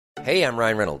Hey, I'm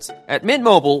Ryan Reynolds. At Mint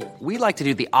Mobile, we like to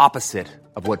do the opposite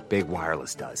of what Big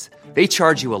Wireless does. They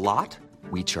charge you a lot,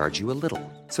 we charge you a little.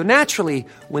 So naturally,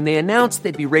 when they announced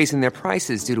they'd be raising their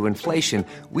prices due to inflation,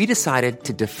 we decided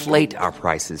to deflate our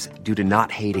prices due to not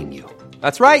hating you.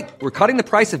 That's right. We're cutting the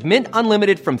price of Mint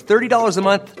Unlimited from $30 a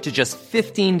month to just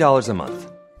 $15 a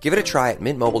month. Give it a try at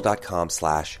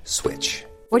mintmobile.com/switch.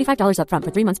 $45 up front for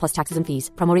 3 months plus taxes and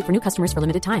fees. Promo rate for new customers for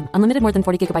limited time. Unlimited more than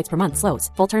 40 gigabytes per month. Slows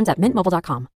full terms at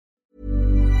mintmobile.com.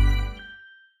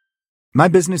 My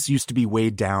business used to be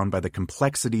weighed down by the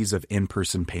complexities of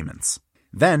in-person payments.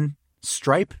 Then,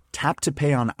 Stripe Tap to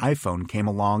Pay on iPhone came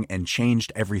along and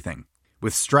changed everything.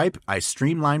 With Stripe, I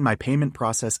streamlined my payment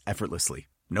process effortlessly.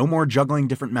 No more juggling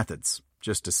different methods.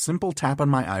 Just a simple tap on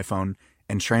my iPhone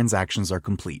and transactions are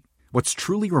complete. What's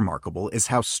truly remarkable is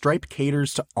how Stripe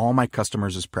caters to all my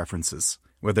customers' preferences.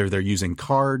 Whether they're using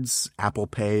cards, Apple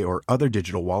Pay, or other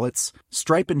digital wallets,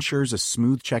 Stripe ensures a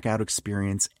smooth checkout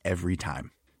experience every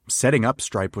time. Setting up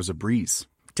Stripe was a breeze,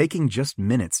 taking just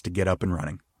minutes to get up and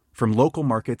running. From local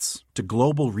markets to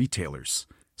global retailers,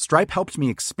 Stripe helped me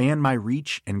expand my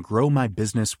reach and grow my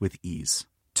business with ease.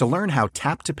 To learn how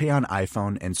Tap to Pay on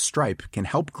iPhone and Stripe can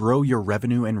help grow your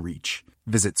revenue and reach,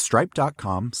 visit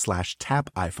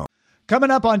stripe.com/tapiphone.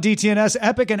 Coming up on DTNS,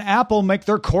 Epic and Apple make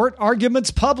their court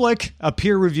arguments public, a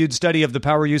peer-reviewed study of the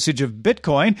power usage of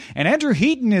Bitcoin, and Andrew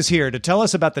Heaton is here to tell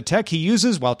us about the tech he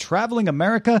uses while traveling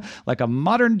America like a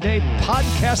modern-day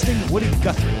podcasting Woody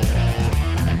Guthrie.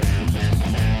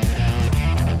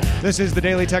 This is the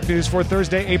Daily Tech News for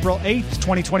Thursday, April 8th,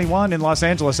 2021 in Los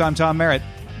Angeles. I'm Tom Merritt.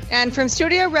 And from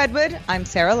Studio Redwood, I'm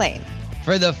Sarah Lane.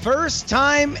 For the first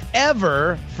time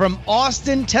ever from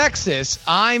Austin, Texas,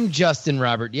 I'm Justin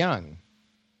Robert Young.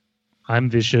 I'm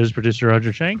this show's producer,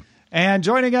 Roger Chang. And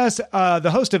joining us,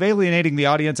 the host of Alienating the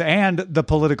Audience and The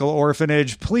Political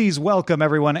Orphanage. Please welcome,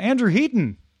 everyone, Andrew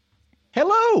Heaton.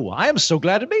 Hello. I am so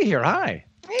glad to be here. Hi.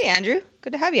 Hey, Andrew.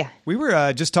 Good to have you. We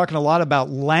were just talking a lot about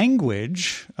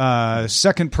language,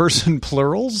 second-person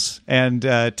plurals, and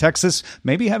Texas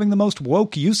maybe having the most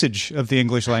woke usage of the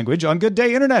English language on Good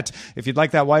Day Internet. If you'd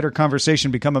like that wider conversation,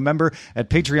 become a member at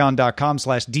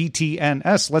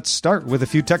patreon.com/DTNS. Let's start with a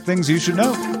few tech things you should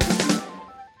know.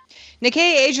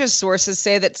 Nikkei Asia's sources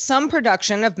say that some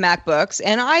production of MacBooks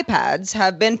and iPads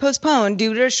have been postponed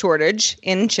due to a shortage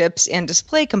in chips and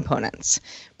display components.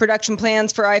 Production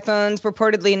plans for iPhones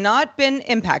reportedly not been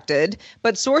impacted,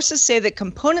 but sources say that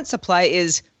component supply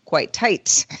is quite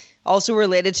tight. Also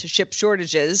related to chip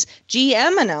shortages,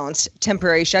 GM announced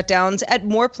temporary shutdowns at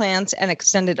more plants and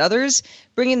extended others,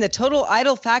 bringing the total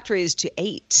idle factories to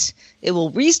 8. It will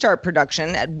restart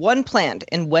production at one plant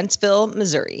in Wentzville,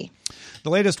 Missouri. The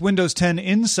latest Windows 10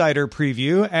 Insider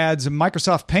preview adds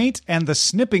Microsoft Paint and the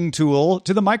snipping tool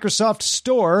to the Microsoft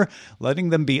Store,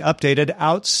 letting them be updated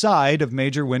outside of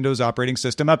major Windows operating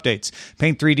system updates.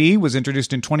 Paint 3D was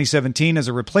introduced in 2017 as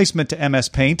a replacement to MS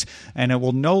Paint, and it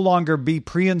will no longer be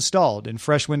pre-installed in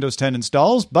fresh Windows 10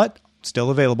 installs, but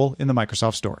still available in the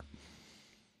Microsoft Store.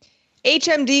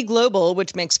 HMD Global,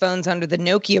 which makes phones under the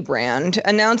Nokia brand,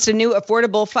 announced a new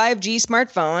affordable 5G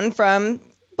smartphone from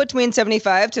between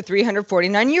 75 to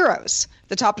 349 euros.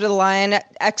 The top of the line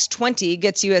X20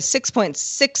 gets you a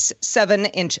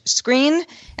 6.67-inch screen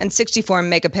and 64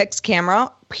 megapixel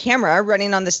camera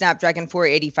running on the Snapdragon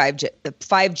 485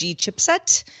 5G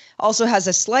chipset. Also has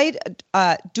a slight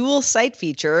dual sight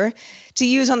feature to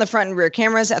use on the front and rear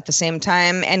cameras at the same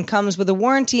time, and comes with a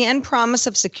warranty and promise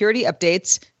of security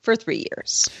updates for 3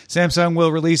 years. Samsung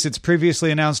will release its previously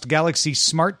announced Galaxy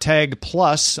SmartTag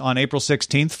Plus on April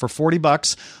 16th for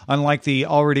 $40. Unlike the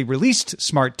already released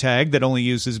SmartTag that only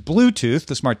uses Bluetooth,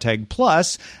 the SmartTag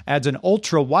Plus adds an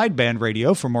ultra-wideband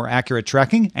radio for more accurate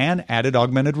tracking and added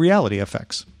augmented reality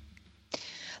effects.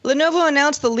 Lenovo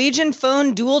announced the Legion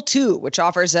Phone Duel 2, which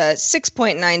offers a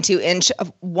 6.92-inch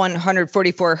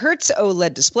 144Hz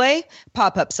OLED display,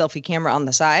 pop-up selfie camera on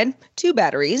the side, 2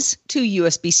 batteries, 2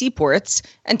 USB-C ports,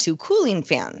 and 2 cooling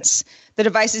fans. The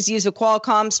devices use a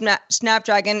Qualcomm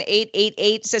Snapdragon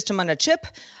 888 system on a chip,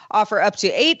 offer up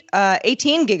to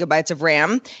 18 gigabytes of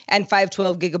RAM and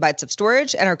 512 gigabytes of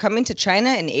storage, and are coming to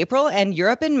China in April and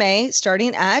Europe in May,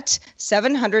 starting at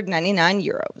 799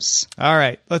 euros. All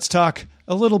right, let's talk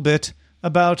a little bit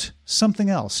about something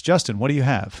else. Justin, what do you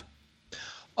have?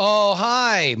 Oh,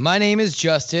 hi. My name is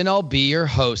Justin. I'll be your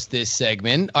host this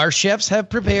segment. Our chefs have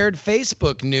prepared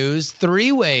Facebook news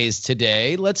 3 ways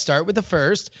today. Let's start with the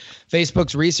first.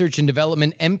 Facebook's research and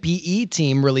development MPE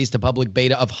team released a public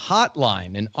beta of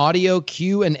Hotline, an audio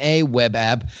Q&A web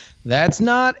app that's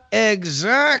not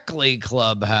exactly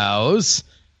Clubhouse.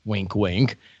 Wink,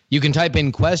 wink. You can type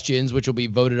in questions, which will be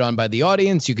voted on by the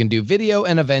audience. You can do video,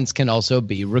 and events can also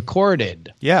be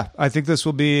recorded. Yeah, I think this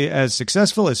will be as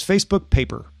successful as Facebook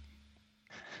Paper.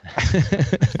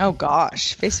 Oh,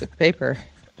 gosh. Facebook Paper.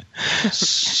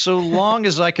 So long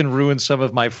as I can ruin some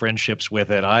of my friendships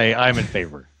with it, I'm in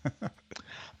favor.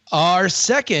 Our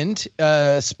second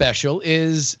special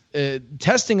is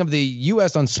testing of the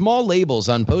U.S. on small labels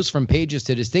on posts from pages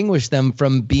to distinguish them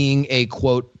from being a,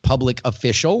 quote, public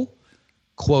official,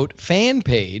 quote, fan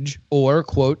page, or,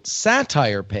 quote,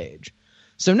 satire page.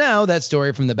 So now that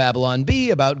story from the Babylon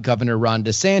Bee about Governor Ron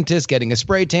DeSantis getting a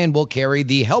spray tan will carry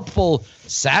the helpful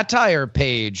satire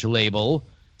page label,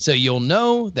 so you'll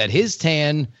know that his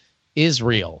tan is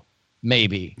real.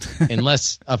 Maybe,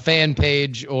 unless a fan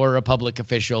page or a public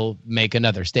official make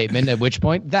another statement, at which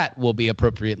point that will be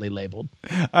appropriately labeled.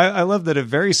 I love that a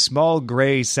very small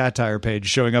gray satire page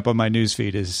showing up on my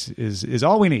newsfeed is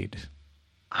all we need.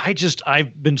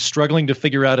 I've been struggling to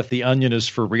figure out if The Onion is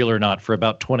for real or not for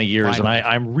about 20 years, and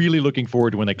I'm really looking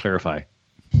forward to when they clarify.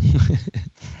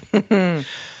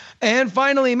 And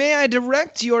finally, may I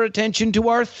direct your attention to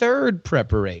our third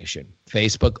preparation.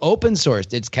 Facebook open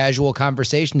sourced its casual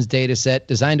conversations data set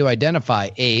designed to identify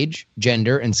age,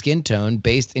 gender, and skin tone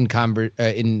based in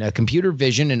computer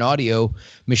vision and audio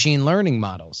machine learning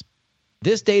models.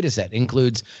 This data set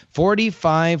includes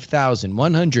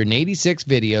 45,186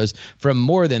 videos from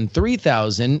more than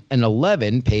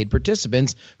 3,011 paid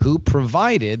participants who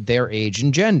provided their age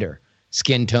and gender.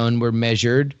 Skin tone were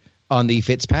measured on the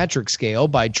Fitzpatrick scale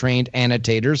by trained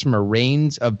annotators from a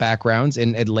range of backgrounds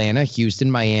in Atlanta, Houston,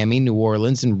 Miami, New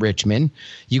Orleans, and Richmond.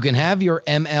 You can have your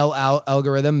ML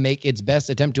algorithm make its best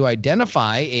attempt to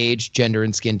identify age, gender,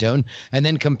 and skin tone, and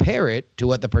then compare it to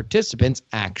what the participants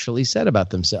actually said about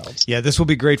themselves. Yeah, this will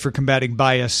be great for combating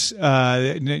bias.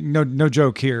 No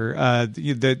joke here.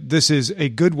 This is a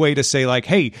good way to say, like,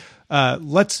 hey,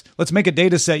 let's make a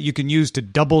data set you can use to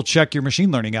double check your machine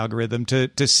learning algorithm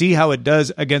to see how it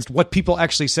does against what people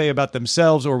actually say about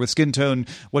themselves, or with skin tone,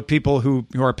 what people who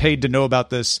are paid to know about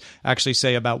this actually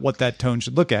say about what that tone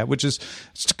should look at, which is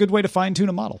it's a good way to fine tune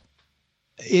a model.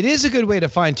 It is a good way to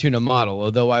fine tune a model,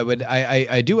 although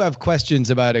I do have questions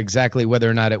about exactly whether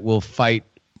or not it will fight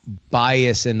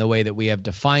bias in the way that we have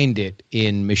defined it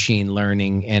in machine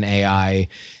learning and AI.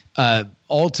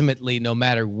 Ultimately, no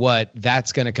matter what,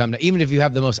 that's going to come to, even if you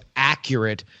have the most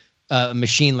accurate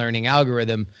machine learning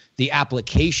algorithm, the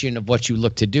application of what you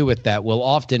look to do with that will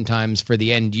oftentimes, for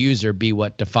the end user, be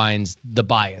what defines the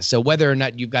bias. So whether or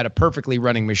not you've got a perfectly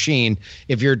running machine,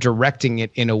 if you're directing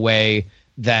it in a way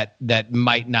that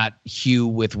might not hew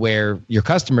with where your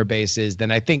customer base is,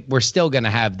 then I think we're still going to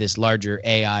have this larger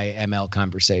AI ML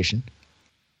conversation.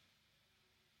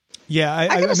 Yeah,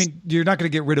 I mean, you're not going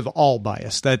to get rid of all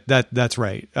bias. That's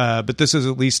right. But this is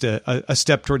at least a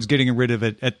step towards getting rid of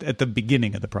it at the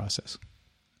beginning of the process.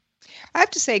 I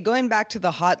have to say, going back to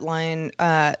the hotline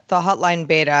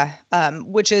beta,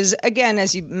 which is, again,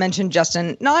 as you mentioned,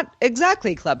 Justin, not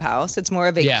exactly Clubhouse. It's more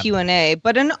of a Q&A,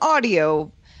 but an audio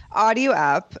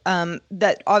app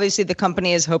that obviously the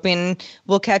company is hoping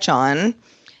will catch on.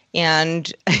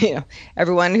 And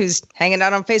everyone who's hanging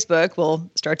out on Facebook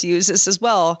will start to use this as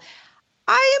well.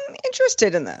 I am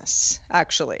interested in this,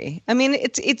 actually. I mean,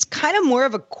 it's kind of more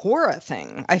of a Quora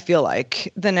thing, I feel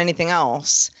like, than anything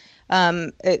else.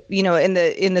 In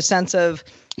the sense of,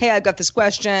 hey, I've got this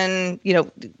question,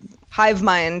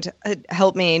 HiveMind,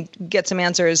 help me get some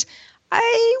answers.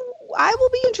 I will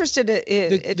be interested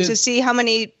to see how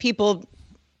many people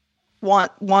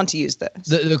want to use this.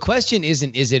 The question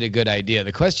isn't, is it a good idea?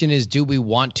 The question is, do we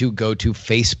want to go to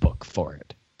Facebook for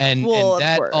it? And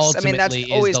that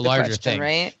ultimately is the larger thing,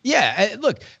 right? Yeah,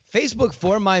 look, Facebook,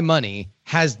 for my money,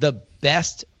 has the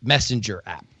best messenger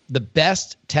app, the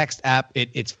best text app.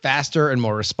 It's faster and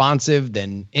more responsive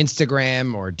than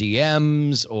Instagram or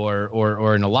DMs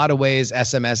or in a lot of ways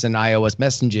SMS and iOS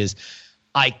messages.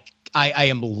 I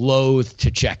am loath to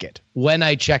check it. When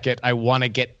I check it, I want to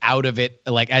get out of it,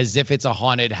 like as if it's a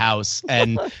haunted house,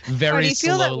 and very Why do you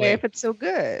feel slowly. that way if it's so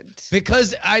good?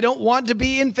 Because I don't want to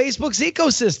be in Facebook's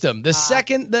ecosystem. The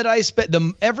second that I spend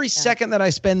every second that I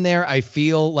spend there, I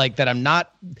feel like that I'm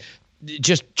not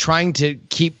just trying to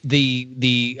keep the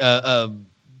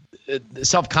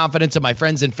self-confidence of my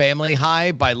friends and family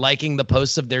high by liking the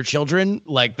posts of their children.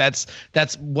 Like that's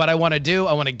what I want to do.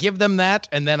 I want to give them that,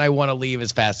 and then I want to leave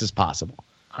as fast as possible.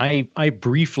 I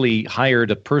briefly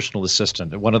hired a personal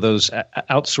assistant at one of those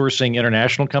outsourcing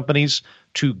international companies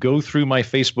to go through my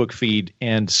Facebook feed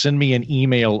and send me an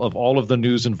email of all of the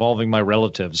news involving my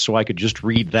relatives so I could just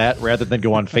read that rather than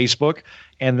go on Facebook.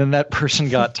 And then that person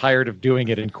got tired of doing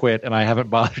it and quit, and I haven't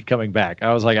bothered coming back.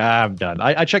 I was like, I'm done.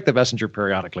 I check the messenger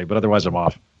periodically, but otherwise I'm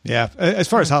off. Yeah. As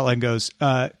far as Hotline goes,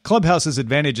 Clubhouse's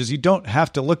advantage is you don't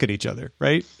have to look at each other,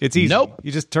 right? It's easy. Nope.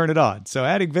 You just turn it on. So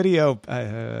adding video, I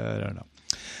don't know.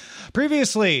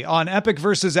 Previously on Epic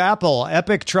versus Apple,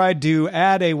 Epic tried to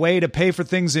add a way to pay for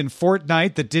things in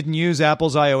Fortnite that didn't use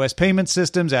Apple's iOS payment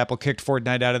systems. Apple kicked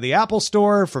Fortnite out of the Apple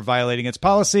Store for violating its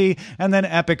policy, and then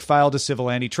Epic filed a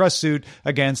civil antitrust suit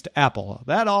against Apple.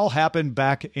 That all happened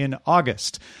back in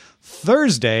August.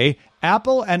 Thursday,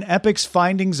 Apple and Epic's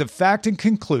findings of fact and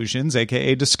conclusions,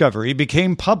 aka discovery,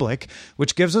 became public,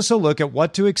 which gives us a look at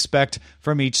what to expect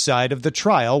from each side of the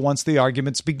trial once the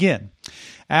arguments begin.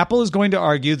 Apple is going to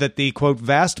argue that the, quote,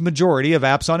 vast majority of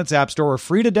apps on its App Store are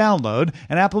free to download,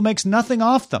 and Apple makes nothing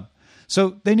off them.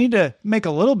 So they need to make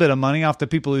a little bit of money off the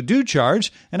people who do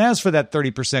charge. And as for that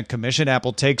 30% commission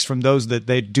Apple takes from those that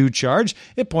they do charge,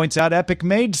 it points out Epic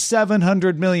made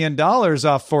 $700 million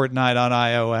off Fortnite on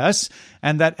iOS,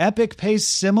 and that Epic pays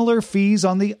similar fees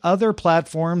on the other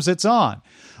platforms it's on.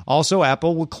 Also,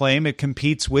 Apple will claim it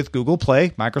competes with Google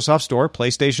Play, Microsoft Store,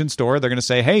 PlayStation Store. They're going to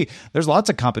say, hey, there's lots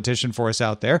of competition for us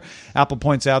out there. Apple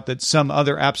points out that some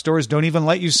other app stores don't even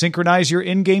let you synchronize your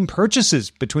in-game purchases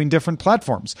between different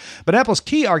platforms. But Apple's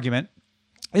key argument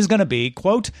is going to be,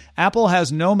 quote, Apple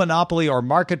has no monopoly or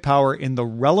market power in the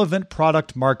relevant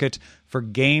product market for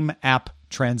game app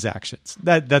transactions.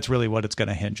 That's really what it's going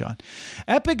to hinge on.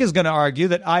 Epic is going to argue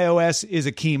that iOS is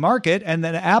a key market and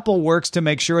that Apple works to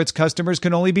make sure its customers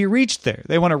can only be reached there.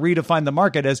 They want to redefine the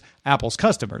market as Apple's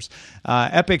customers.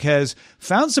 Epic has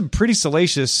found some pretty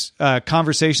salacious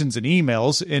conversations and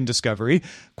emails in discovery,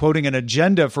 quoting an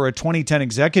agenda for a 2010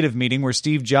 executive meeting where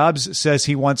Steve Jobs says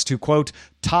he wants to, quote,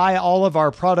 tie all of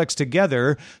our products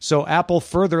together so Apple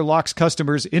further locks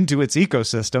customers into its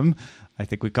ecosystem. I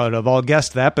think we could have all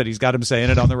guessed that, but he's got him saying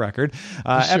it on the record. Sure.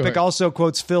 Epic also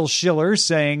quotes Phil Schiller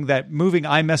saying that moving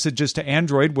iMessages to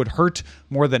Android would hurt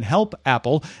more than help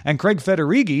Apple. And Craig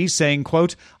Federighi saying,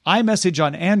 quote, iMessage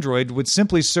on Android would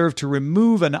simply serve to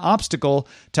remove an obstacle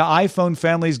to iPhone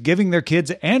families giving their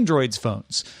kids Android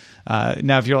phones.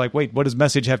 Now, if you're like, wait, what does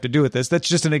Message have to do with this? That's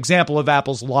just an example of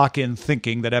Apple's lock-in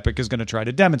thinking that Epic is going to try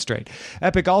to demonstrate.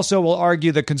 Epic also will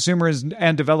argue that consumers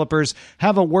and developers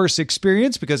have a worse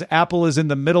experience because Apple is in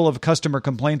the middle of customer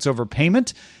complaints over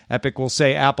payment. Epic will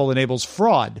say Apple enables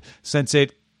fraud since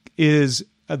it is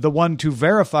the one to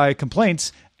verify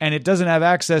complaints and it doesn't have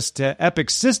access to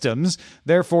Epic's systems.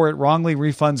 Therefore, it wrongly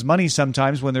refunds money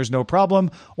sometimes when there's no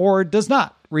problem or does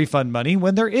not refund money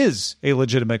when there is a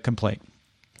legitimate complaint.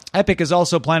 Epic is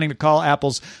also planning to call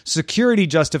Apple's security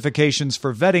justifications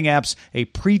for vetting apps a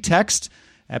pretext.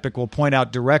 Epic will point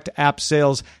out direct app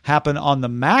sales happen on the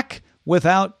Mac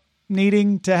without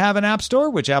needing to have an app store,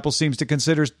 which Apple seems to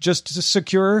consider just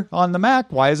secure on the Mac.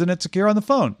 Why isn't it secure on the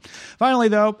phone? Finally,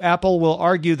 though, Apple will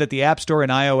argue that the App Store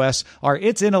and iOS are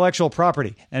its intellectual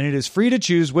property, and it is free to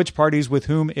choose which parties with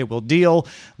whom it will deal.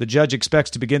 The judge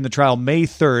expects to begin the trial May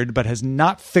 3rd, but has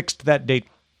not fixed that date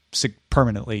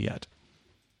permanently yet.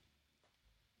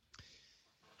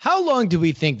 How long do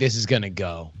we think this is going to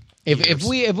go? If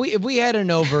we had an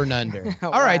over and under.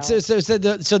 All right, so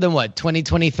then what?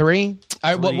 2023?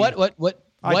 All right,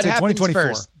 what happens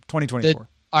 2024. 2024.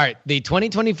 All right, the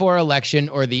 2024 election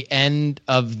or the end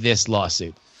of this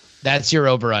lawsuit. That's your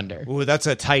over under. Ooh, that's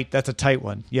a tight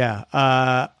one. Yeah.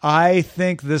 I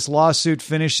think this lawsuit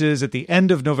finishes at the end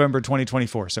of November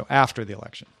 2024, so after the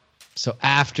election. So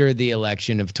after the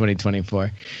election of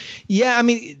 2024. Yeah, I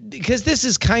mean, because this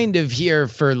is kind of here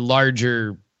for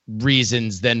larger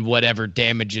reasons than whatever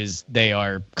damages they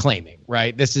are claiming,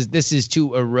 right? This is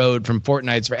to erode, from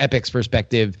Fortnite's, for Epic's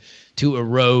perspective, to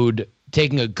erode,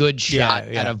 taking a good shot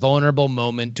at a vulnerable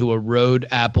moment to erode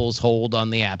Apple's hold on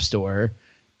the App Store.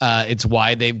 It's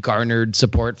why they've garnered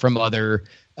support from other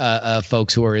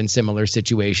folks who are in similar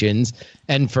situations.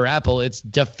 And for Apple, it's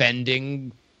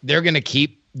defending. They're going to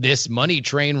keep this money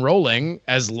train rolling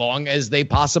as long as they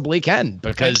possibly can,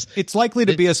 because it's likely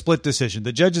to be a split decision.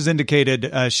 The judge has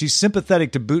indicated she's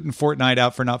sympathetic to booting Fortnite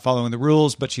out for not following the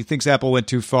rules, but she thinks Apple went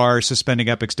too far suspending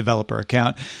Epic's developer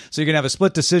account. So you're going to have a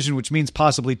split decision, which means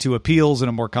possibly 2 appeals in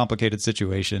a more complicated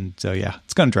situation. So yeah,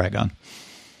 it's going to drag on.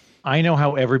 I know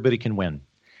how everybody can win.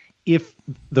 If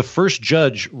the first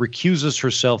judge recuses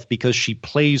herself because she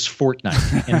plays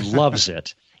Fortnite and loves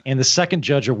it, and the second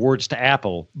judge awards to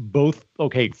Apple, both,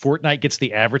 okay, Fortnite gets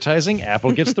the advertising,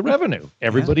 Apple gets the revenue.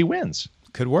 Everybody wins.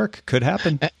 Could work. Could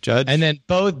happen, Judge. And then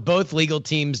both legal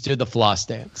teams do the floss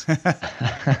dance.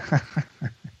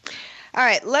 All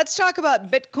right, let's talk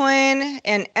about Bitcoin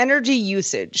and energy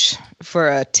usage for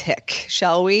a tick,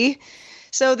 shall we?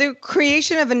 So the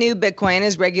creation of a new Bitcoin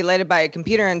is regulated by a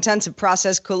computer-intensive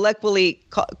process colloquially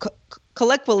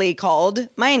called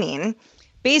mining,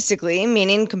 basically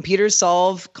meaning computers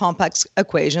solve complex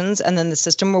equations and then the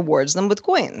system rewards them with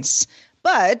coins.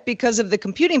 But because of the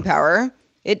computing power,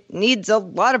 it needs a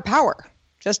lot of power.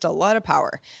 Just a lot of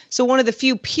power. So one of the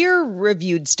few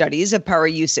peer-reviewed studies of power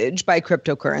usage by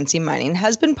cryptocurrency mining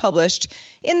has been published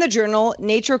in the journal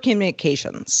Nature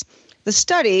Communications. The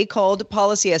study, called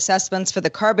Policy Assessments for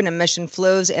the Carbon Emission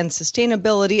Flows and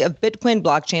Sustainability of Bitcoin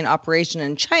Blockchain Operation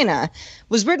in China,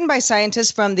 was written by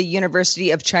scientists from the University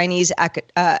of Chinese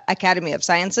Academy of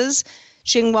Sciences,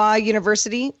 Tsinghua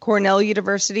University, Cornell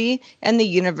University, and the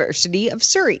University of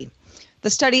Surrey. The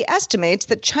study estimates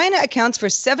that China accounts for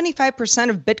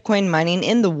 75% of Bitcoin mining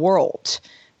in the world.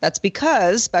 That's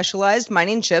because specialized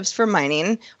mining chips for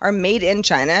mining are made in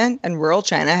China, and rural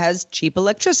China has cheap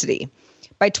electricity.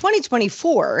 By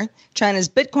 2024, China's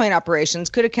Bitcoin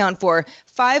operations could account for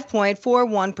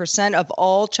 5.41% of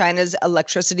all China's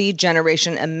electricity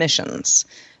generation emissions.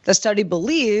 The study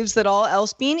believes that all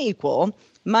else being equal,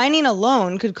 mining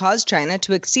alone could cause China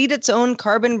to exceed its own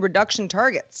carbon reduction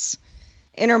targets.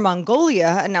 Inner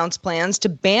Mongolia announced plans to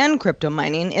ban crypto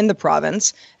mining in the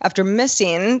province after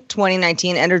missing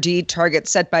 2019 energy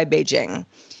targets set by Beijing.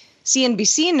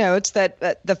 CNBC notes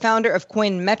that the founder of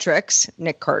Coinmetrics,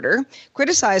 Nick Carter,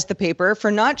 criticized the paper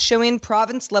for not showing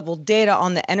province-level data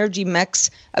on the energy mix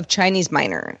of Chinese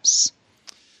miners.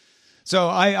 So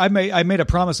I made a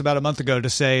promise about a month ago to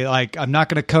say, like, I'm not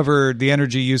going to cover the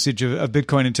energy usage of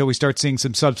Bitcoin until we start seeing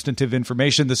some substantive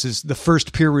information. This is the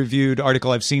first peer-reviewed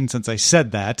article I've seen since I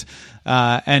said that.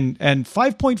 And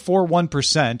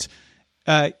 5.41%,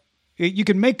 you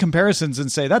can make comparisons and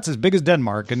say that's as big as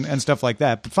Denmark and stuff like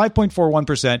that. But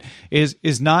 5.41%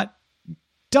 is not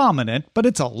dominant, but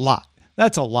it's a lot.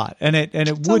 That's a lot. And it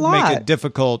would make it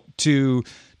difficult to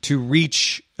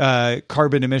reach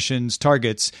carbon emissions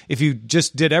targets if you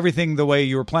just did everything the way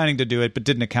you were planning to do it, but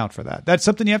didn't account for that. That's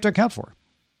something you have to account for.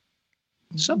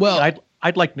 Well,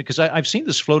 I'd like, because I've seen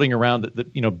this floating around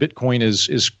that Bitcoin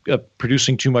is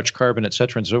producing too much carbon, et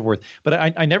cetera, and so forth.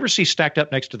 But I never see stacked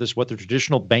up next to this what the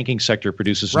traditional banking sector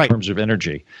produces in terms of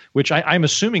energy, which I'm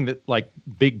assuming that like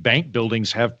big bank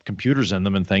buildings have computers in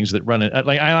them and things that run it.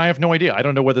 Like I have no idea. I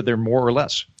don't know whether they're more or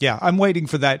less. Yeah, I'm waiting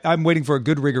for that. I'm waiting for a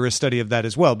good rigorous study of that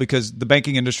as well, because the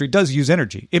banking industry does use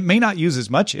energy. It may not use as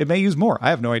much. It may use more.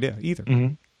 I have no idea either.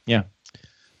 Mm-hmm. Yeah.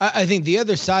 I think the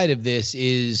other side of this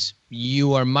is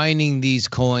you are mining these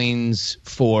coins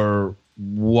for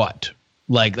what?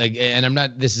 Like,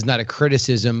 and this is not a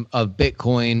criticism of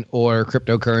Bitcoin or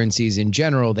cryptocurrencies in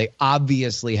general. They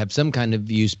obviously have some kind of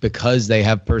use because they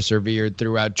have persevered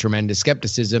throughout tremendous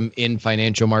skepticism in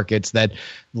financial markets that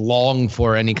long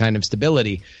for any kind of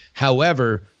stability.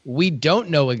 However, we don't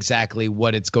know exactly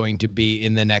what it's going to be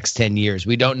in the next 10 years.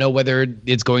 We don't know whether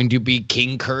it's going to be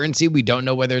king currency. We don't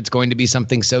know whether it's going to be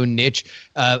something so niche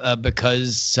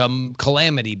because some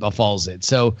calamity befalls it.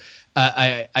 So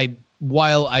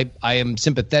while I am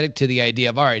sympathetic to the idea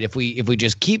of, all right, if we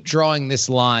just keep drawing this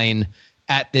line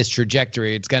at this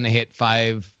trajectory, it's going to hit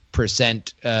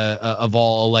 5% of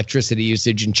all electricity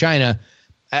usage in China.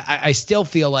 I still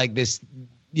feel like this,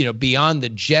 beyond the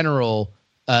general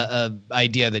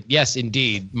idea that, yes,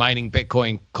 indeed, mining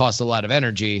Bitcoin costs a lot of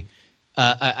energy.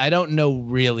 I don't know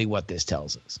really what this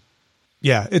tells us.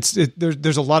 Yeah,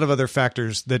 there's a lot of other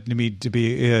factors that need to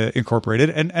be incorporated,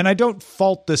 and I don't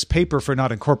fault this paper for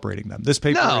not incorporating them. This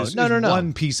paper is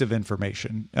one piece of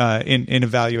information in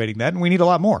evaluating that, and we need a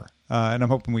lot more, and I'm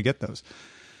hoping we get those.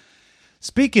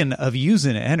 Speaking of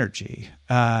using energy,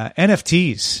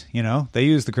 NFTs, they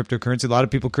use the cryptocurrency. A lot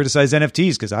of people criticize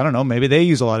NFTs because, I don't know, maybe they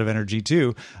use a lot of energy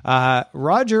too.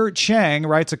 Roger Chang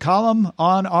writes a column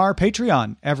on our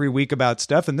Patreon every week about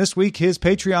stuff. And this week, his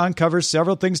Patreon covers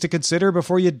several things to consider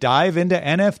before you dive into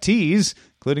NFTs,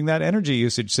 including that energy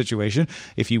usage situation.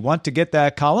 If you want to get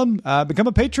that column, become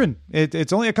a patron.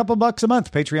 It's only a couple bucks a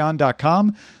month.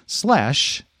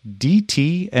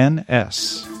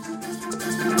 Patreon.com/DTNS.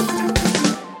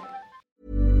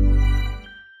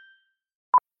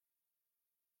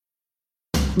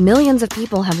 Millions of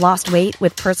people have lost weight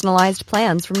with personalized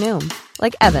plans from Noom.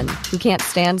 Like Evan, who can't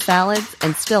stand salads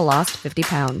and still lost 50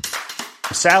 pounds.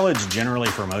 Salads generally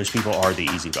for most people are the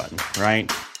easy button,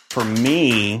 right? For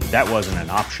me, that wasn't an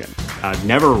option. I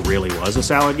never really was a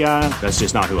salad guy. That's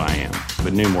just not who I am.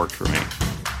 But Noom worked for me.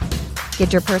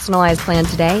 Get your personalized plan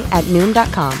today at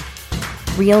Noom.com.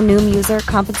 Real Noom user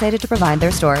compensated to provide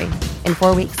their story. In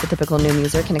 4 weeks, the typical Noom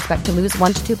user can expect to lose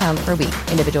 1 to 2 pounds per week.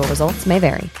 Individual results may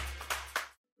vary.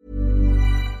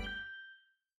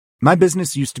 My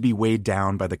business used to be weighed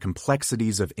down by the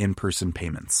complexities of in-person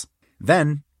payments.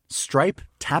 Then, Stripe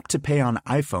Tap to Pay on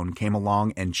iPhone came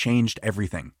along and changed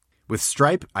everything. With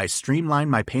Stripe, I streamlined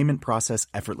my payment process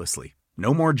effortlessly.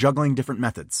 No more juggling different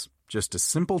methods. Just a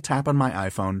simple tap on my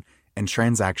iPhone and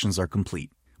transactions are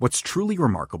complete. What's truly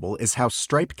remarkable is how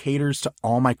Stripe caters to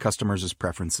all my customers'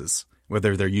 preferences.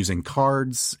 Whether they're using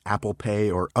cards, Apple Pay,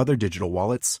 or other digital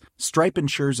wallets, Stripe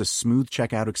ensures a smooth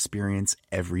checkout experience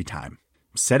every time.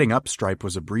 Setting up Stripe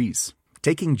was a breeze,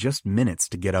 taking just minutes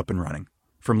to get up and running.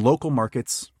 From local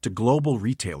markets to global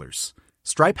retailers,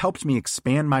 Stripe helped me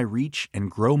expand my reach and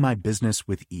grow my business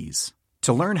with ease.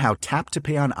 To learn how Tap to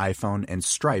Pay on iPhone and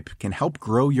Stripe can help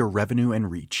grow your revenue and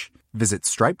reach, visit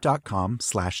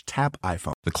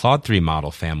stripe.com/tapiphone. The Claude 3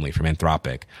 model family from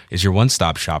Anthropic is your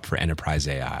one-stop shop for enterprise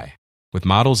AI. With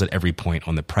models at every point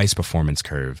on the price-performance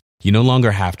curve, you no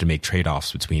longer have to make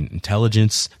trade-offs between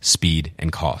intelligence, speed,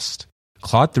 and cost.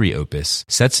 Claude 3 Opus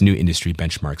sets new industry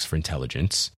benchmarks for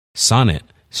intelligence. Sonnet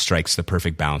strikes the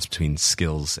perfect balance between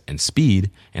skills and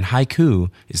speed. And Haiku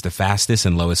is the fastest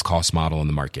and lowest cost model in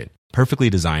the market, perfectly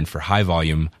designed for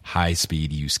high-volume,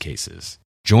 high-speed use cases.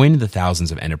 Join the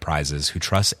thousands of enterprises who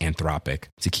trust Anthropic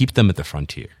to keep them at the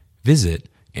frontier. Visit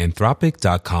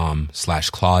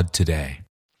anthropic.com/Claude today.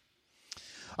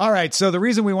 All right. So the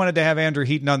reason we wanted to have Andrew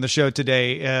Heaton on the show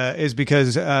today is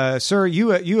because, sir,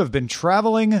 you have been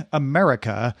traveling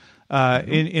America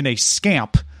in a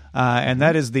Scamp. And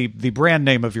that is the brand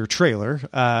name of your trailer.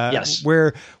 Yes.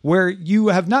 Where you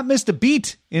have not missed a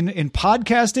beat in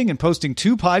podcasting and posting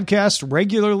 2 podcasts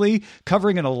regularly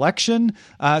covering an election.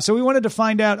 So we wanted to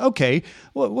find out, okay,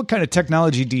 what kind of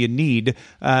technology do you need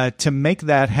to make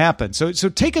that happen? So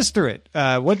take us through it.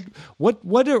 What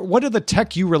are the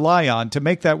tech you rely on to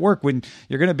make that work when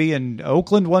you're going to be in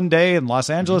Oakland one day and Los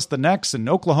Angeles the next and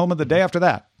Oklahoma the day after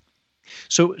that?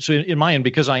 So in my end,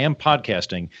 because I am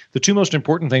podcasting, the 2 most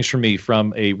important things for me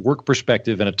from a work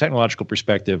perspective and a technological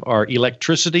perspective are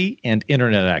electricity and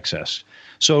internet access.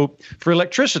 So for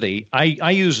electricity,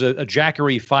 I use a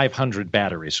Jackery 500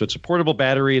 battery. So it's a portable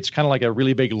battery. It's kind of like a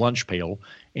really big lunch pail,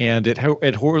 and it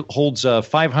holds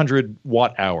 500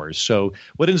 watt hours. So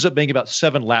what ends up being about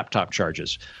 7 laptop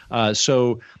charges.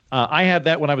 I had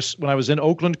that when I was in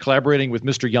Oakland collaborating with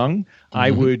Mr. Young.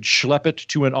 I would schlep it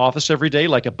to an office every day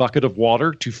like a bucket of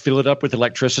water to fill it up with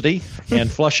electricity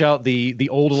and flush out the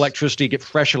old electricity, get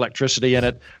fresh electricity in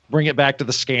it, bring it back to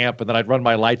the Scamp, and then I'd run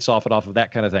my lights off and off of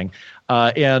that kind of thing.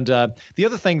 The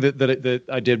other thing that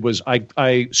I did was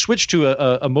I switched to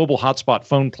a mobile hotspot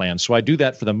phone plan. So I do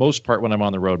that for the most part when I'm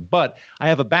on the road. But I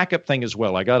have a backup thing as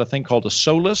well. I got a thing called a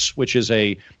Solis, which is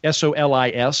a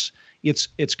SOLIS.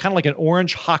 It's kind of like an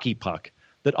orange hockey puck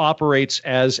that operates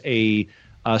as a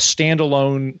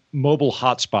standalone mobile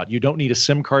hotspot. You don't need a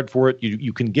SIM card for it.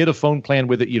 You can get a phone plan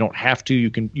with it. You don't have to.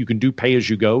 You can do pay as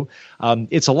you go.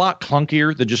 It's a lot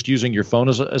clunkier than just using your phone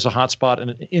as a hotspot.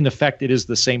 And in effect, it is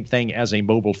the same thing as a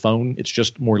mobile phone. It's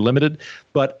just more limited.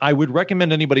 But I would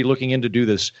recommend anybody looking into do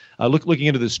this,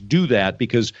 do that,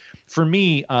 because for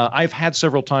me, I've had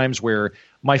several times where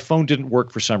my phone didn't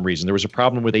work for some reason. There was a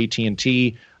problem with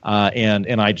AT&T,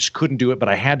 and I just couldn't do it, but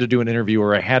I had to do an interview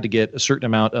or I had to get a certain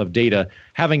amount of data.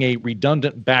 Having a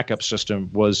redundant backup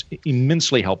system was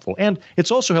immensely helpful. And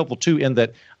it's also helpful, too, in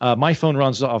that my phone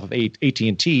runs off of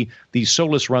AT&T. The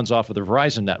Solis runs off of the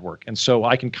Verizon network. And so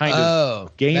I can kind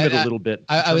of game it a little bit.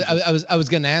 I was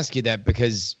going to ask you that,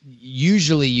 because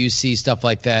usually you see stuff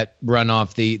like that run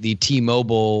off the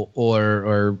T-Mobile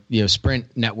or Sprint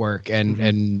network,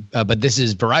 but this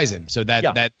is Verizon. So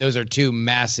that those are 2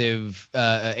 massive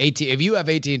if you have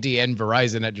AT&T and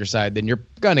Verizon at your side, then you're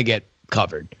going to get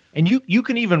covered. And you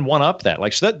can even one up that.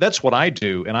 Like, so that's what I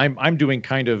do, and I'm doing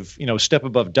kind of step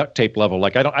above duct tape level.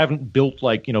 Like I haven't built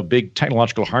big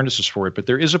technological harnesses for it, but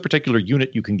there is a particular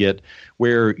unit you can get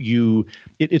where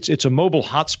it's a mobile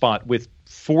hotspot with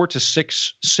 4 to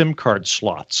 6 SIM card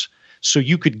slots. So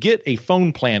you could get a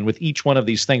phone plan with each one of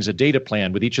these things, a data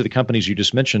plan with each of the companies you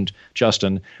just mentioned,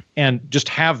 Justin, and just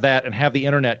have that and have the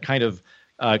internet kind of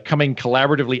coming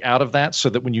collaboratively out of that, so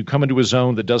that when you come into a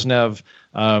zone that doesn't have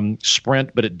Sprint,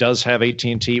 but it does have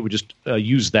AT&T, it would just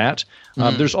use that.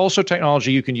 There's also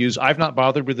technology you can use. I've not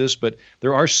bothered with this, but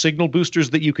there are signal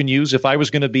boosters that you can use. If I was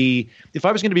going to be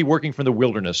working from the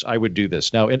wilderness, I would do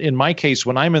this. Now, in my case,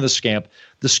 when I'm in the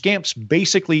Scamp's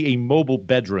basically a mobile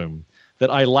bedroom that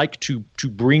I like to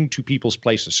bring to people's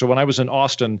places. So when I was in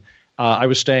Austin, I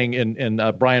was staying in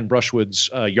Brian Brushwood's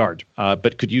yard,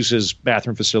 but could use his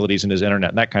bathroom facilities and his internet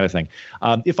and that kind of thing.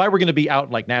 If I were going to be out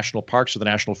in like national parks or the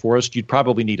national forest, you'd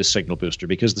probably need a signal booster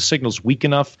because the signal's weak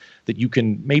enough that you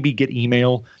can maybe get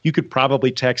email. You could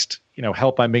probably text,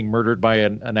 help, I'm being murdered by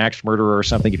an axe murderer or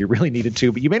something if you really needed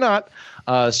to, but you may not.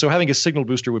 So having a signal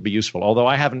booster would be useful, although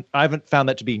I haven't found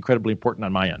that to be incredibly important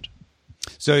on my end.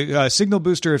 So signal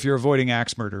booster if you're avoiding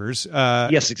axe murderers.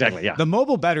 Yes, exactly. Yeah. The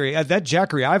mobile battery, that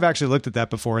Jackery, I've actually looked at that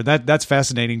before. That's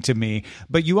fascinating to me.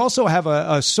 But you also have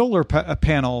a solar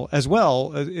panel as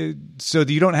well, so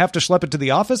that you don't have to schlep it to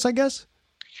the office, I guess?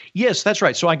 Yes, that's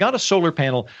right. So I got a solar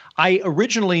panel.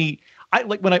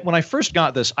 When I first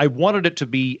got this, I wanted it to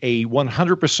be a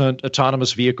 100%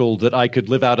 autonomous vehicle that I could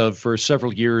live out of for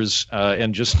several years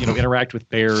and just interact with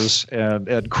bears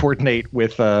and coordinate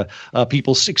with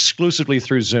people exclusively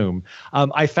through Zoom.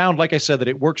 I found, like I said, that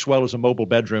it works well as a mobile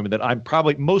bedroom, and that I'm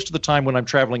probably most of the time when I'm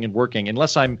traveling and working,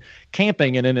 unless I'm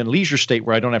camping and in a leisure state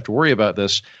where I don't have to worry about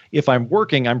this. If I'm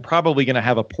working, I'm probably going to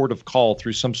have a port of call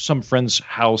through some friend's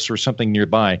house or something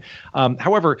nearby.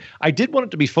 However, I did want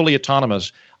it to be fully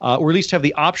autonomous. Or at least have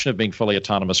the option of being fully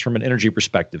autonomous from an energy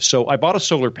perspective. So I bought a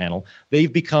solar panel.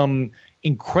 They've become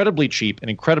incredibly cheap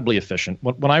and incredibly efficient.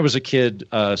 When I was a kid,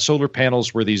 solar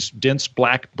panels were these dense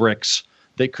black bricks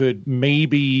that could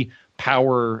maybe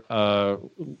power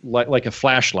like a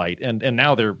flashlight, and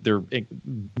now they're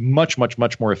much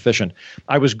more efficient.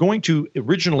 I was going to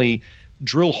originally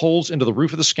drill holes into the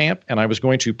roof of the Scamp, and I was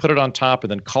going to put it on top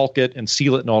and then caulk it and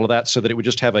seal it and all of that so that it would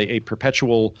just have a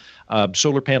perpetual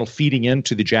solar panel feeding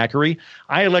into the Jackery.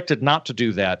 I elected not to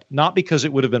do that, not because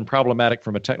it would have been problematic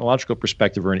from a technological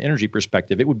perspective or an energy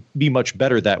perspective. It would be much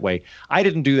better that way. I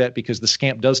didn't do that because the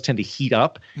Scamp does tend to heat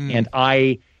up, and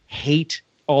I hate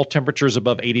all temperatures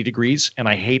above 80 degrees, and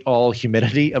I hate all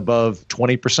humidity above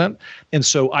 20%. And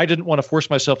so I didn't want to force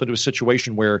myself into a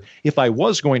situation where if I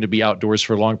was going to be outdoors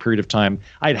for a long period of time,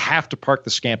 I'd have to park the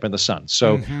Scamp in the sun.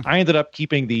 So I ended up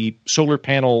keeping the solar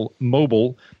panel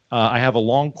mobile. I have a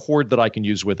long cord that I can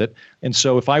use with it. And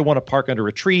so if I want to park under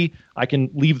a tree, I can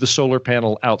leave the solar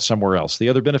panel out somewhere else. The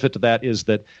other benefit to that is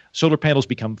that solar panels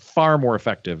become far more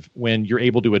effective when you're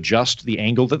able to adjust the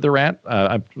angle that they're at,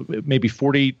 maybe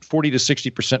 40 to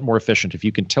 60% more efficient if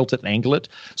you can tilt it and angle it.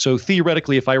 So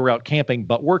theoretically, if I were out camping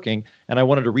but working and I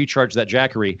wanted to recharge that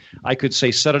Jackery, I could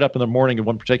say set it up in the morning in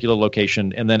one particular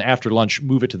location and then after lunch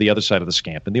move it to the other side of the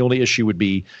Scamp. And the only issue would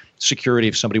be security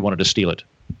if somebody wanted to steal it.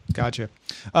 Gotcha.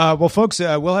 Well, folks,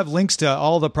 we'll have links to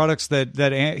all the products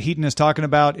that Heaton is talking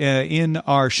about in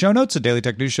our show notes at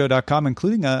dailytechnewsshow.com,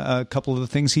 including a couple of the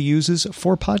things he uses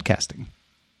for podcasting.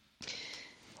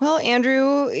 Well,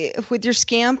 Andrew, with your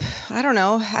Scamp, I don't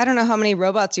know how many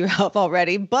robots you have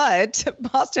already, but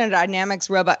Boston Dynamics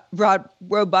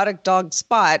robotic dog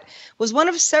Spot was one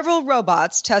of several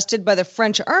robots tested by the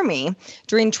French Army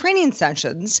during training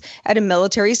sessions at a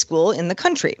military school in the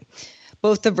country.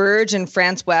 Both The Verge and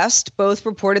France West both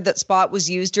reported that Spot was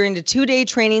used during a 2-day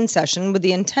training session with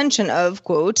the intention of,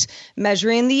 quote,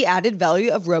 measuring the added value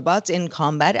of robots in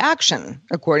combat action,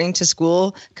 according to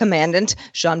school commandant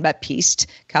Jean-Baptiste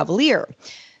Cavalier.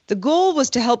 The goal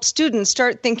was to help students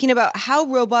start thinking about how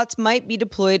robots might be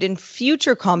deployed in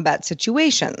future combat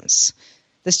situations.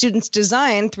 The students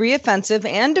designed 3 offensive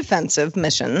and defensive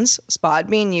missions, Spot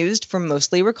being used for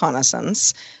mostly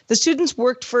reconnaissance. The students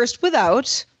worked first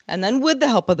without and then with the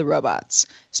help of the robots.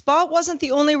 Spot wasn't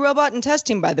the only robot in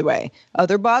testing, by the way.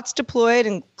 Other bots deployed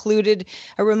included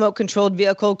a remote-controlled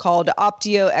vehicle called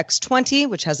Optio X20,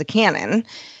 which has a cannon.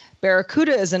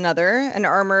 Barracuda is another, an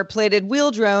armor-plated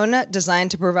wheel drone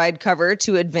designed to provide cover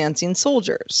to advancing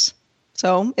soldiers.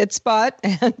 So it's Spot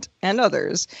and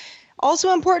others.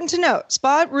 Also important to note,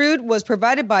 Spot Root was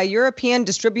provided by European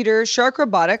distributor Shark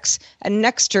Robotics and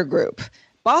Nexter Group.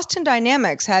 Boston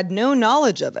Dynamics had no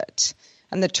knowledge of it.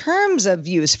 And the terms of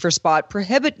use for Spot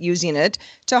prohibit using it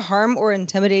to harm or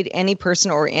intimidate any person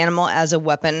or animal as a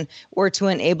weapon or to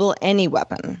enable any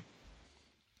weapon.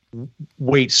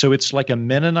 Wait, so it's like a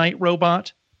Mennonite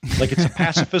robot? Like it's a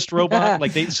pacifist robot?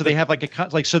 They have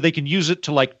so they can use it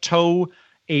to like tow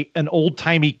an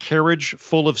old-timey carriage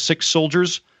full of 6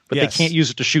 soldiers? But yes. They can't use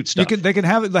it to shoot stuff. They can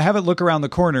have it look around the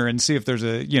corner and see if there's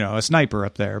a sniper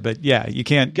up there. But yeah, you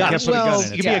can't put a gun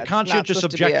in it. You can be a conscientious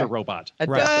objector robot.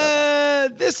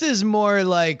 This is more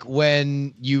like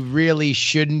when you really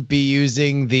shouldn't be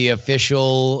using the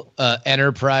official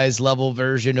enterprise level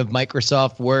version of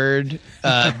Microsoft Word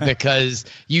because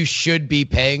you should be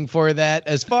paying for that.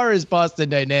 As far as Boston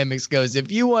Dynamics goes,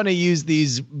 if you want to use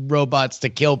these robots to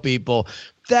kill people,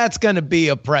 that's going to be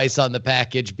a price on the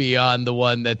package beyond the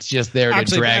one that's just there to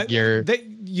drag your...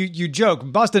 you joke.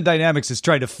 Boston Dynamics is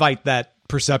trying to fight that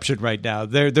perception right now.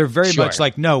 They're very much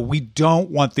like, no, we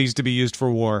don't want these to be used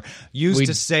for war. Used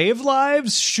to save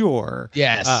lives, sure.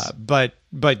 Yes. But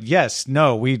yes,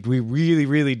 no, we really,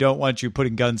 really don't want you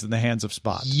putting guns in the hands of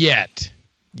Spot. Yet.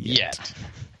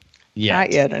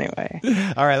 Not yet, anyway.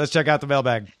 All right, let's check out the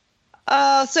mailbag.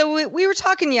 So we were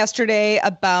talking yesterday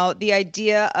about the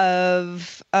idea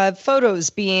of photos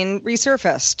being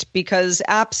resurfaced because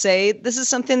apps say this is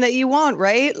something that you want,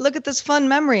 right? Look at this fun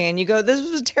memory. And you go, this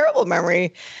was a terrible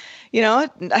memory. You know,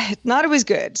 not always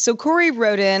good. So Corey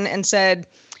wrote in and said,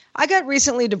 I got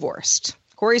recently divorced.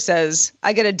 Corey says,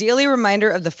 I get a daily reminder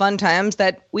of the fun times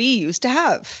that we used to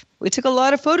have. We took a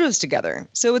lot of photos together,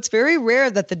 so it's very rare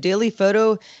that the daily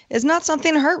photo is not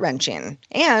something heart-wrenching.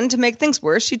 And to make things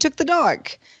worse, she took the dog.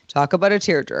 Talk about a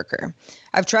tearjerker.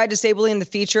 I've tried disabling the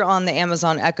feature on the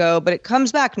Amazon Echo, but it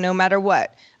comes back no matter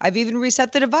what. I've even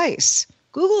reset the device.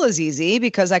 Google is easy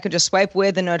because I could just swipe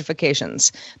away the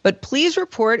notifications. But please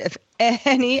report if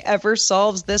any ever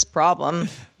solves this problem.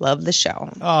 Love the show.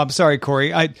 Oh, I'm sorry,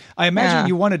 Corey. I imagine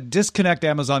you want to disconnect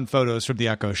Amazon Photos from the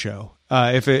Echo Show.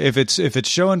 If it's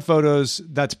showing photos,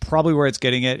 that's probably where it's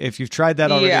getting it. If you've tried that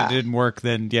already and it didn't work,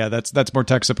 then that's more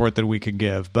tech support than we can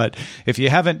give. But if you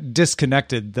haven't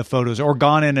disconnected the photos or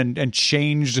gone in and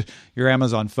changed your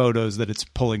Amazon Photos that it's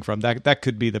pulling from, that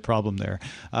could be the problem there.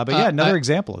 But another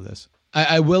example of this.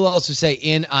 I will also say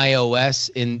in iOS,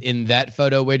 in that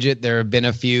photo widget, there have been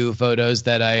a few photos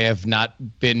that I have not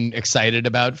been excited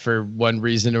about for one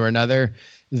reason or another.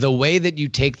 The way that you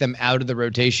take them out of the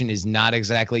rotation is not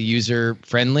exactly user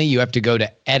friendly. You have to go to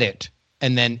edit.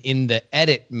 And then in the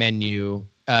edit menu,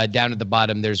 down at the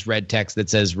bottom, there's red text that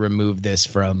says remove this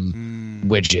from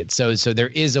widget. So there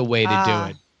is a way to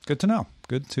do it. Good to know.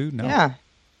 Yeah.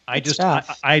 I just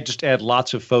add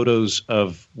lots of photos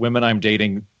of women I'm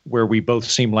dating where we both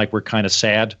seem like we're kind of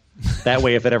sad. That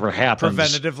way, if it ever happens,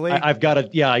 preventatively, I've got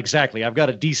exactly. I've got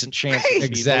a decent chance to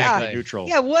be neutral.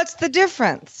 Yeah, what's the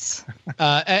difference?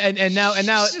 And now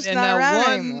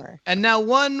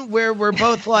one where we're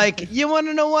both like, you want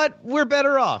to know what? We're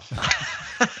better off.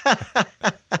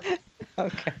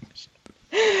 Okay.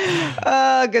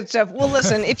 Good stuff. Well,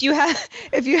 listen, if you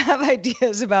have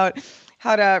ideas about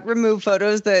how to remove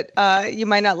photos that you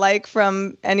might not like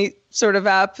from any sort of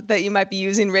app that you might be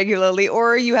using regularly,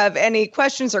 or you have any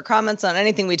questions or comments on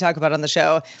anything we talk about on the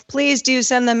show, please do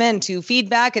send them in to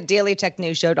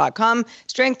feedback@dailytechnewsshow.com.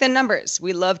 Strength in numbers.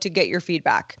 We love to get your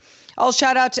feedback. I'll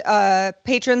shout out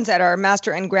patrons at our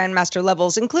master and grandmaster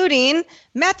levels, including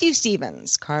Matthew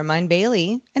Stevens, Carmine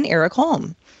Bailey, and Eric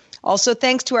Holm. Also,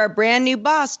 thanks to our brand new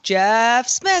boss, Jeff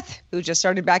Smith, who just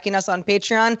started backing us on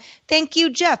Patreon. Thank you,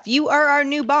 Jeff. You are our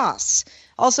new boss.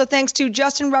 Also, thanks to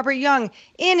Justin Robert Young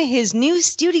in his new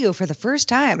studio for the first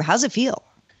time. How's it feel?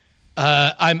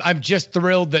 I'm just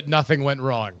thrilled that nothing went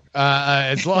wrong.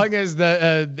 As long as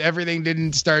the everything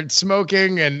didn't start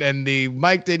smoking and the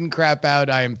mic didn't crap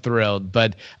out, I am thrilled.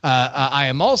 But I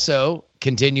am also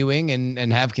continuing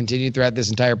and have continued throughout this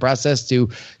entire process to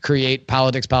create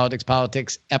politics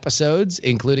episodes,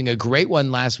 including a great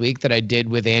one last week that I did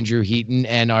with Andrew Heaton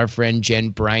and our friend Jen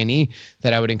Briney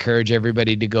that I would encourage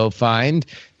everybody to go find.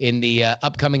 In the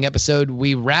upcoming episode,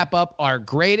 we wrap up our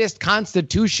greatest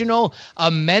constitutional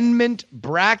amendment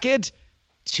bracket,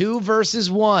 2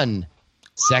 versus 1.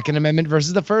 Second Amendment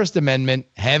versus the First Amendment.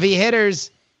 Heavy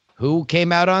hitters. Who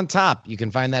came out on top? You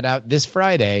can find that out this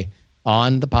Friday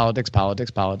on the Politics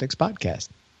podcast.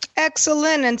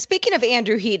 Excellent. And speaking of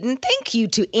Andrew Heaton, thank you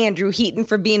to Andrew Heaton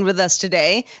for being with us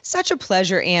today. Such a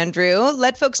pleasure, Andrew.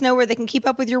 Let folks know where they can keep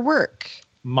up with your work.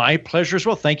 My pleasure as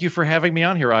well. Thank you for having me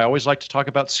on here. I always like to talk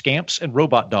about scamps and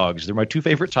robot dogs. They're my two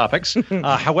favorite topics.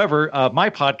 However, my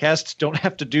podcasts don't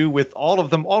have to do with all of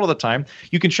them all of the time.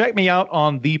 You can check me out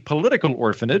on The Political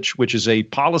Orphanage, which is a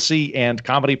policy and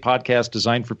comedy podcast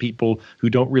designed for people who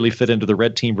don't really fit into the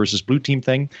red team versus blue team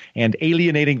thing, and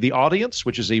Alienating the Audience,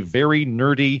 which is a very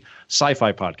nerdy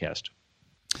sci-fi podcast.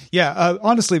 Yeah,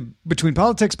 honestly, between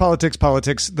politics,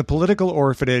 The Political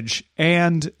Orphanage,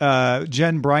 and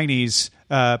Jen Briney's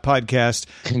podcast,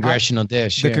 Congressional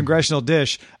Dish, the Congressional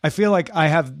Dish, I feel like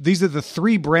these are the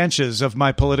 3 branches of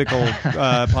my political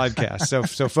podcast.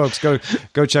 So folks, go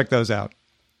check those out.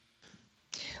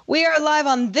 We are live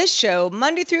on this show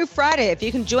Monday through Friday. If you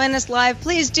can join us live,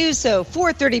 please do so.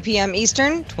 4:30 p.m.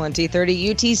 Eastern,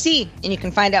 2030 UTC. And you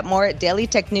can find out more at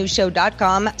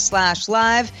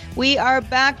dailytechnewsshow.com/live. We are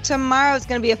back tomorrow. It's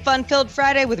going to be a fun-filled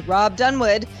Friday with Rob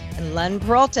Dunwood and Len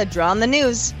Peralta drawing the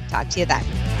news. Talk to you then.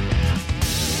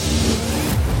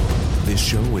 This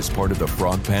show is part of the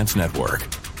Frog Pants Network.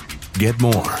 Get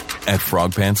more at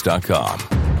frogpants.com.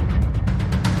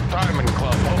 Diamond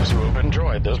Club those who have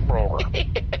enjoyed this program.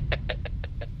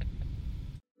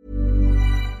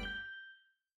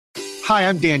 Hi,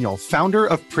 I'm Daniel, founder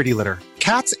of Pretty Litter.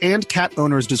 Cats and cat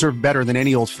owners deserve better than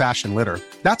any old-fashioned litter.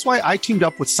 That's why I teamed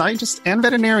up with scientists and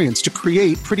veterinarians to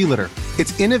create Pretty Litter.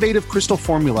 Its innovative crystal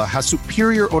formula has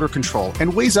superior odor control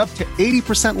and weighs up to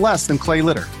 80% less than clay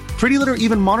litter. Pretty Litter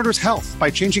even monitors health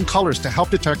by changing colors to help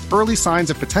detect early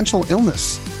signs of potential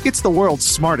illness. It's the world's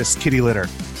smartest kitty litter.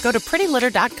 Go to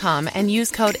prettylitter.com and use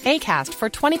code ACAST for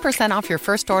 20% off your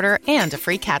first order and a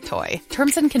free cat toy.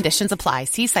 Terms and conditions apply.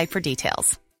 See site for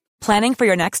details. Planning for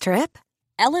your next trip?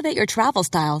 Elevate your travel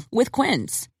style with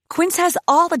Quince. Quince has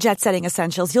all the jet-setting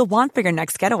essentials you'll want for your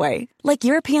next getaway, like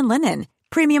European linen,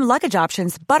 premium luggage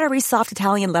options, buttery soft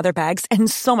Italian leather bags, and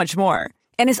so much more.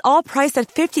 And is all priced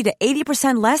at 50 to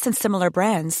 80% less than similar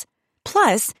brands.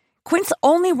 Plus, Quince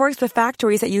only works with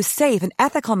factories that use safe and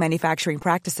ethical manufacturing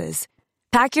practices.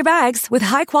 Pack your bags with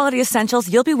high-quality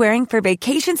essentials you'll be wearing for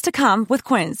vacations to come with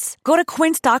Quince. Go to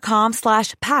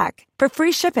quince.com/pack for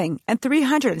free shipping and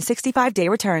 365-day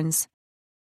returns.